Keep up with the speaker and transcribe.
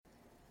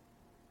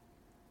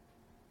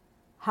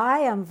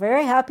Hi, I'm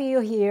very happy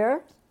you're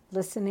here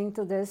listening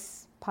to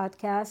this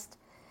podcast.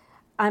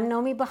 I'm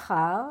Nomi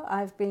Bachar.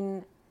 I've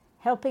been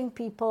helping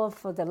people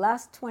for the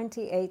last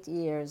 28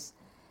 years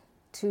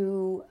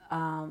to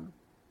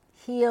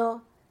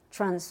heal,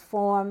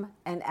 transform,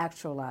 and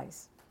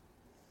actualize.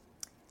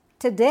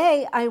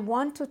 Today, I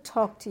want to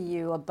talk to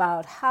you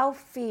about how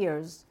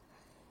fears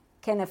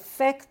can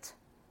affect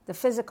the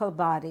physical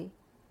body,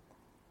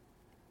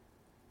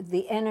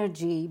 the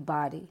energy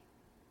body,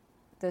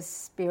 the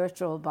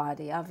spiritual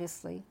body,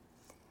 obviously,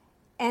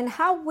 and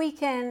how we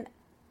can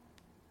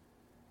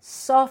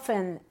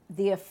soften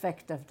the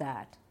effect of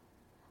that,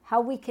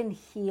 how we can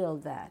heal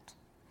that.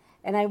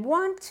 And I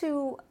want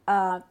to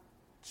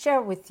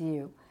share with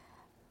you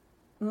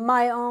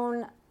my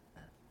own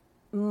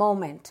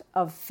moment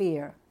of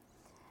fear.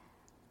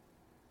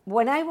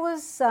 When I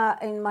was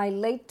in my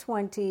late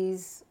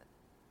 20s,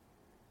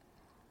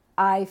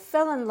 I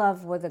fell in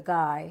love with a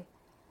guy,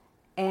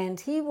 and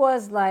he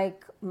was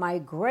like my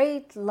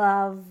great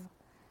love,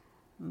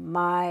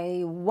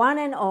 my one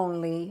and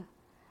only.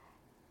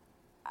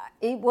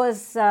 It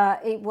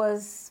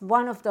was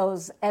one of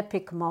those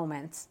epic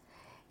moments,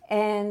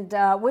 and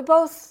we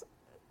both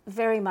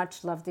very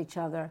much loved each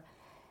other,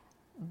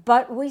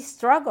 but we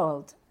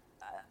struggled.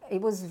 It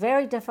was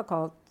very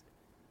difficult.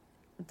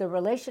 The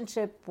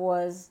relationship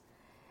was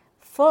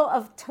full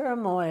of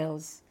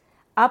turmoils,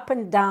 up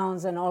and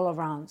downs, and all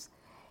arounds.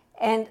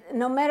 And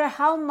no matter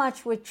how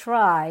much we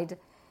tried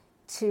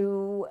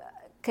to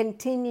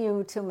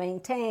continue to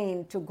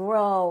maintain, to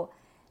grow,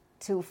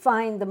 to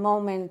find the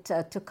moment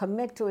to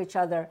commit to each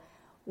other,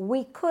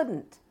 we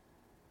couldn't.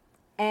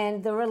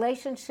 And the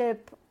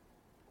relationship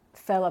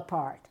fell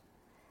apart.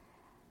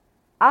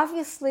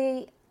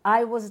 Obviously,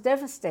 I was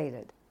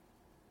devastated.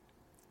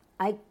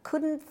 I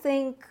couldn't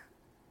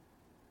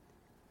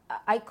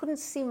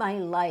see my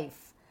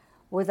life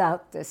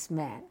without this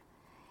man.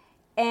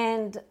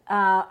 And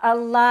a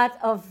lot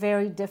of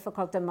very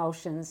difficult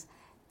emotions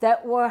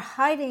that were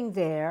hiding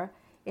there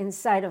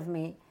inside of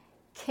me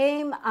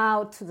came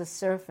out to the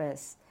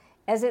surface,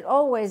 as it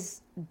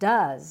always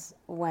does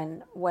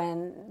when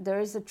there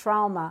is a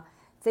trauma.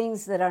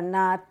 Things that are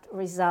not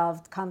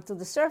resolved come to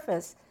the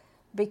surface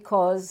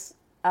because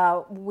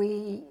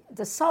the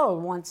soul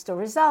wants to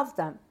resolve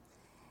them.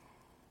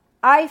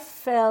 I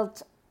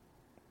felt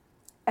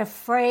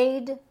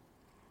afraid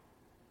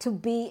to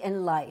be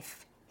in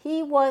life.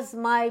 He was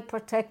my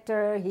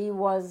protector. He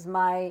was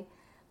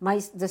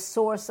the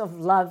source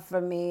of love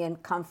for me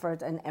and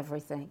comfort and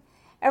everything.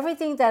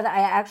 Everything that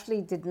I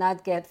actually did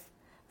not get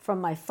from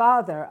my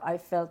father, I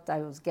felt I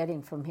was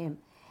getting from him.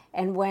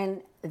 And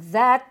when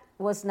that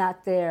was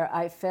not there,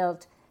 I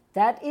felt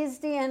that is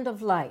the end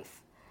of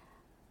life.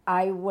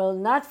 I will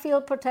not feel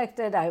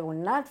protected. I will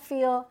not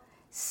feel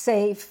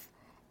safe.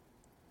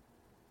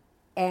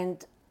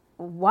 And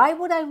why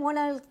would I want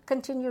to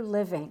continue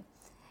living?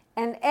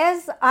 And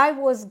as I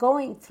was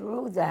going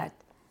through that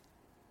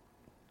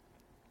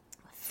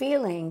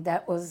feeling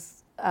that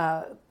was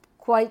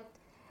quite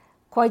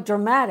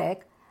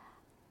dramatic,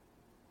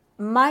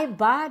 my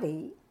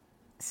body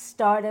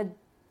started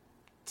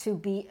to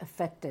be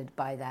affected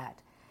by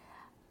that.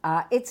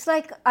 It's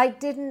like I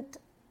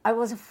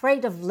was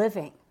afraid of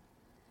living.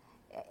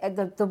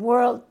 The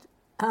world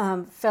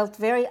felt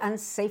very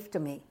unsafe to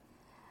me.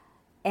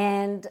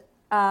 And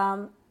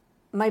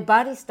my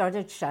body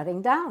started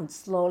shutting down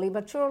slowly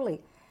but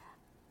surely.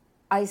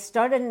 I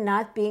started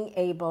not being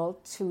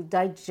able to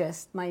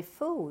digest my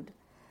food.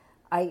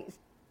 I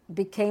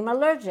became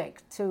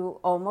allergic to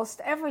almost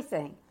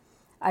everything.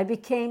 I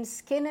became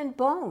skin and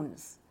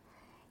bones.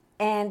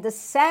 And the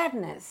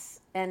sadness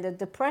and the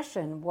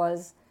depression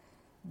was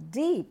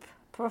deep,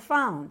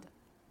 profound.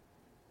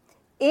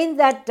 In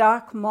that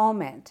dark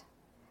moment,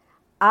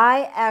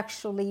 I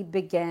actually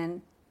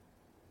began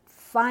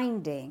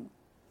finding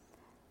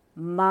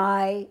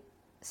my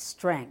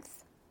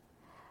strength.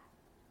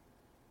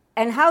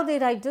 And how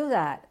did I do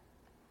that?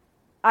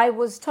 I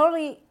was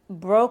totally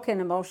broken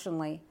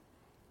emotionally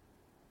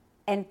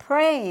and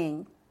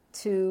praying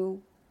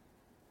to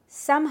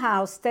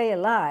somehow stay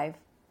alive.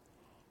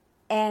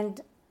 And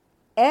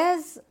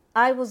as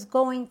I was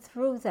going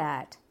through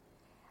that,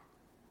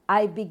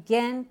 I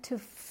began to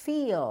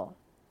feel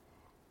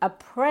a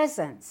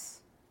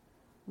presence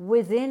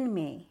within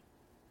me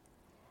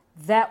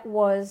that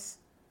was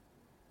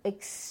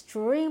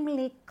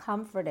extremely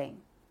comforting,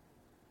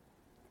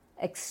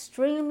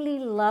 extremely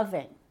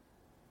loving,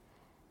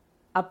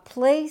 a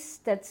place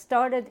that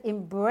started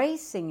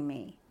embracing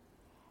me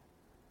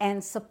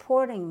and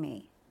supporting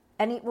me.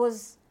 And it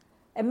was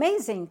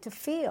amazing to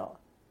feel.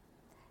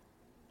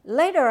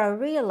 Later, I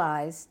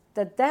realized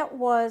that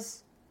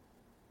was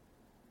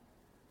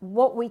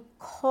what we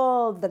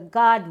call the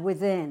God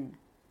within,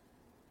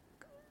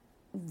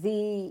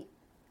 the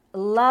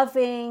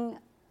loving,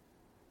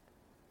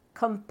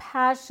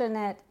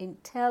 compassionate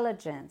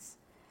intelligence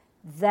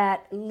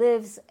that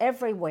lives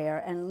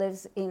everywhere and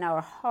lives in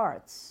our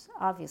hearts,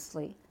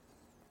 obviously.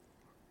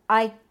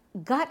 I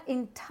got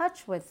in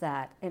touch with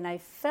that, and I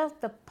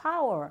felt the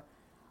power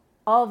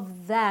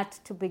of that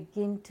to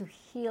begin to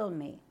heal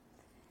me.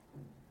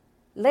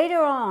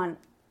 Later on,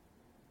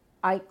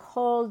 I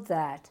called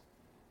that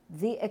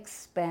the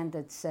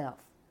expanded self.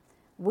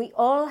 We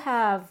all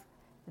have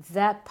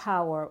that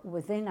power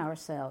within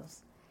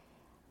ourselves.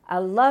 A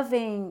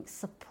loving,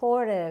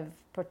 supportive,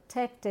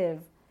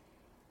 protective,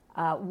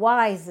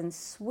 wise and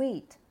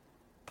sweet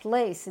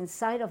place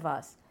inside of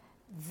us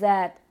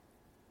that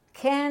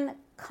can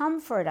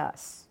comfort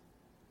us,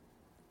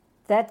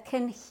 that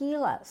can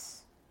heal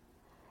us.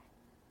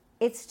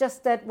 It's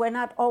just that we're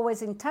not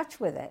always in touch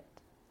with it.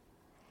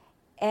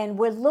 And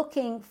we're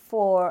looking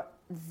for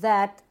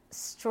that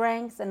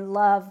strength and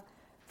love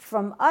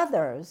from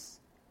others.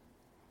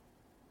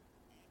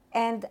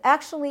 And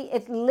actually,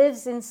 it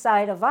lives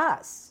inside of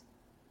us.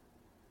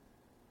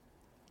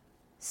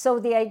 So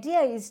the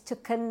idea is to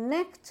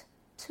connect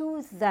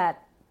to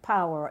that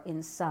power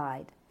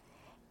inside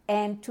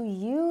and to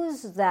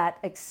use that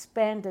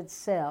expanded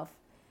self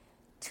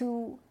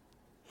to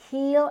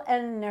heal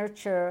and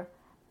nurture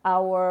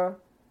our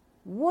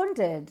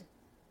wounded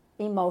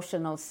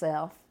emotional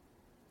self,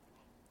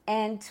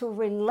 and to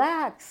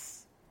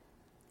relax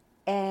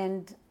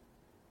and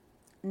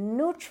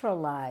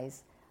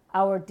neutralize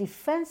our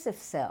defensive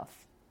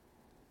self.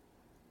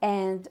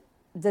 And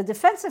the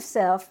defensive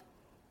self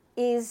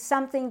is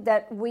something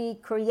that we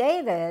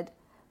created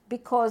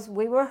because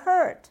we were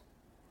hurt.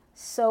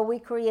 So we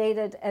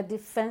created a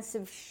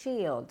defensive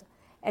shield,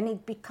 and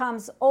it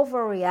becomes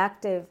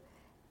overreactive,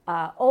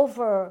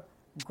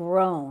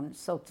 overgrown,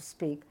 so to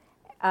speak,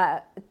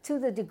 to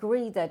the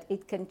degree that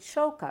it can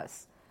choke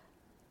us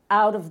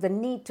out of the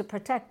need to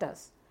protect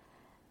us.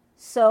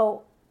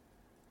 So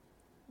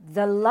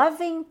the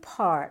loving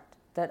part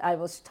that I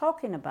was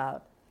talking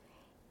about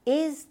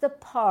is the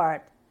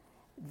part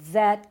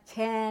that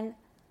can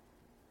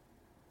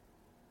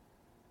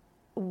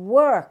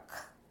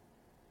work,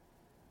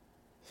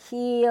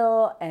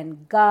 heal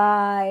and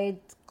guide,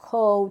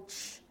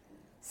 coach,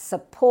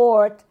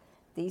 support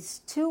these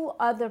two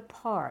other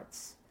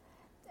parts.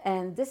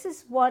 And this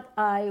is what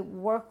I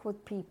work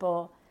with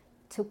people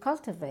to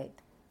cultivate,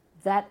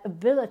 that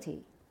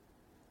ability.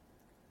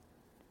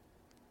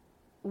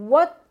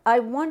 What I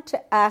want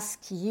to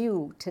ask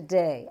you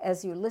today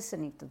as you're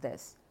listening to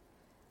this,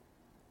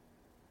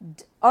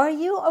 are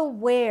you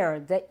aware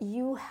that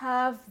you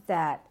have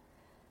that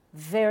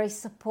very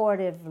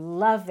supportive,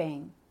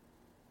 loving,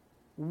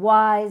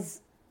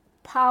 wise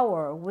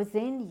power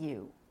within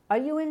you? Are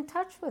you in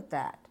touch with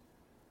that?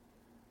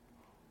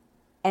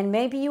 And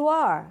maybe you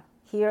are,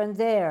 here and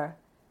there,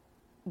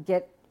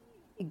 get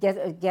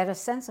a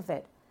sense of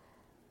it.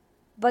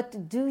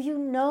 But do you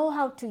know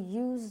how to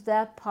use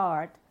that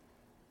part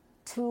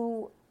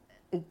to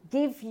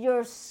give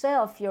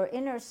yourself, your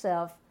inner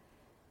self,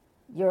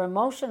 your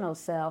emotional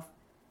self,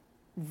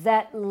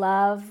 that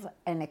love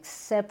and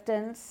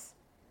acceptance,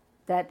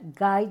 that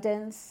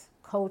guidance,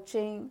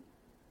 coaching?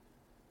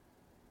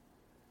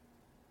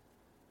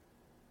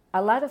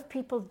 A lot of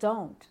people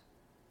don't.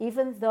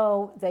 Even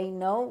though they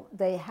know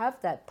they have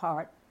that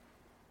part,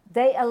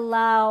 they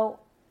allow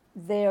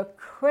their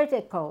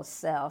critical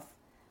self,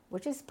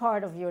 which is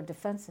part of your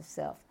defensive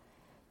self,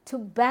 to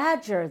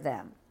badger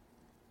them.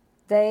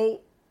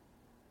 They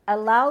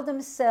allow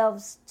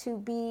themselves to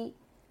be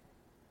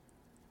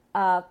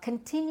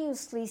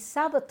continuously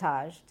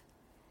sabotaged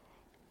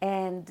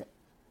and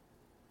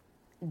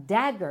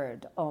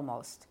daggered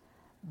almost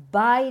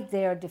by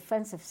their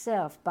defensive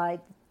self, by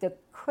the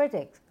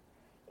critic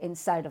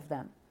inside of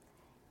them.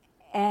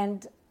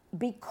 And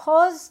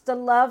because the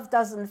love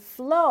doesn't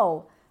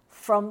flow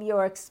from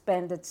your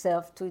expanded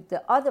self to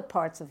the other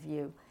parts of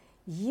you,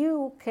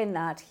 you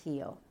cannot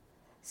heal.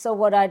 So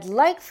what I'd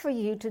like for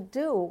you to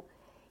do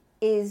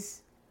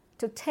is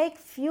to take a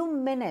few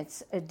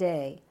minutes a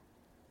day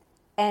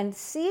and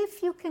see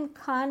if you can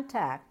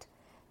contact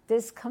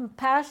this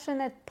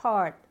compassionate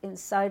part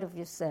inside of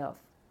yourself.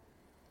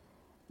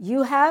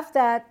 You have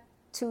that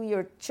to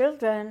your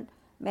children,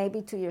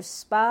 maybe to your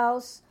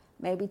spouse,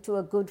 maybe to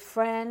a good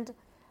friend.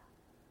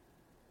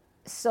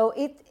 So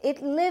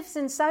it lives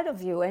inside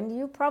of you, and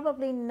you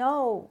probably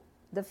know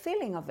the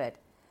feeling of it.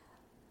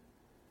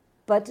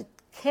 But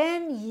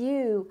can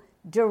you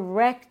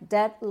direct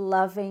that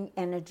loving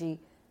energy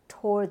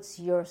towards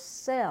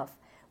yourself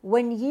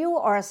when you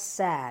are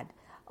sad,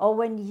 or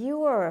when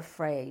you are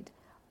afraid,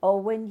 or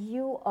when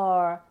you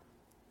are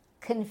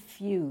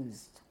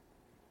confused?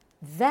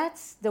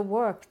 That's the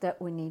work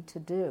that we need to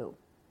do.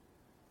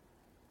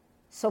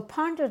 So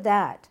ponder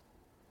that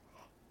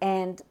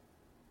and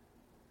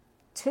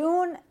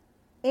tune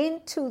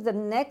into the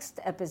next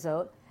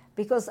episode,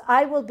 because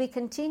I will be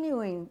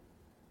continuing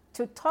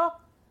to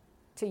talk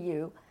to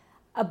you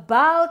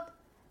about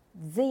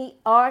the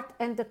art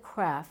and the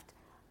craft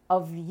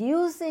of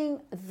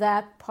using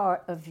that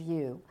part of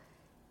you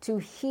to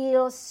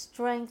heal,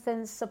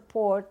 strengthen,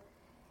 support,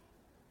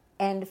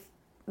 and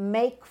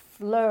make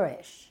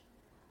flourish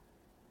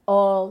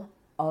all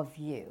of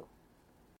you.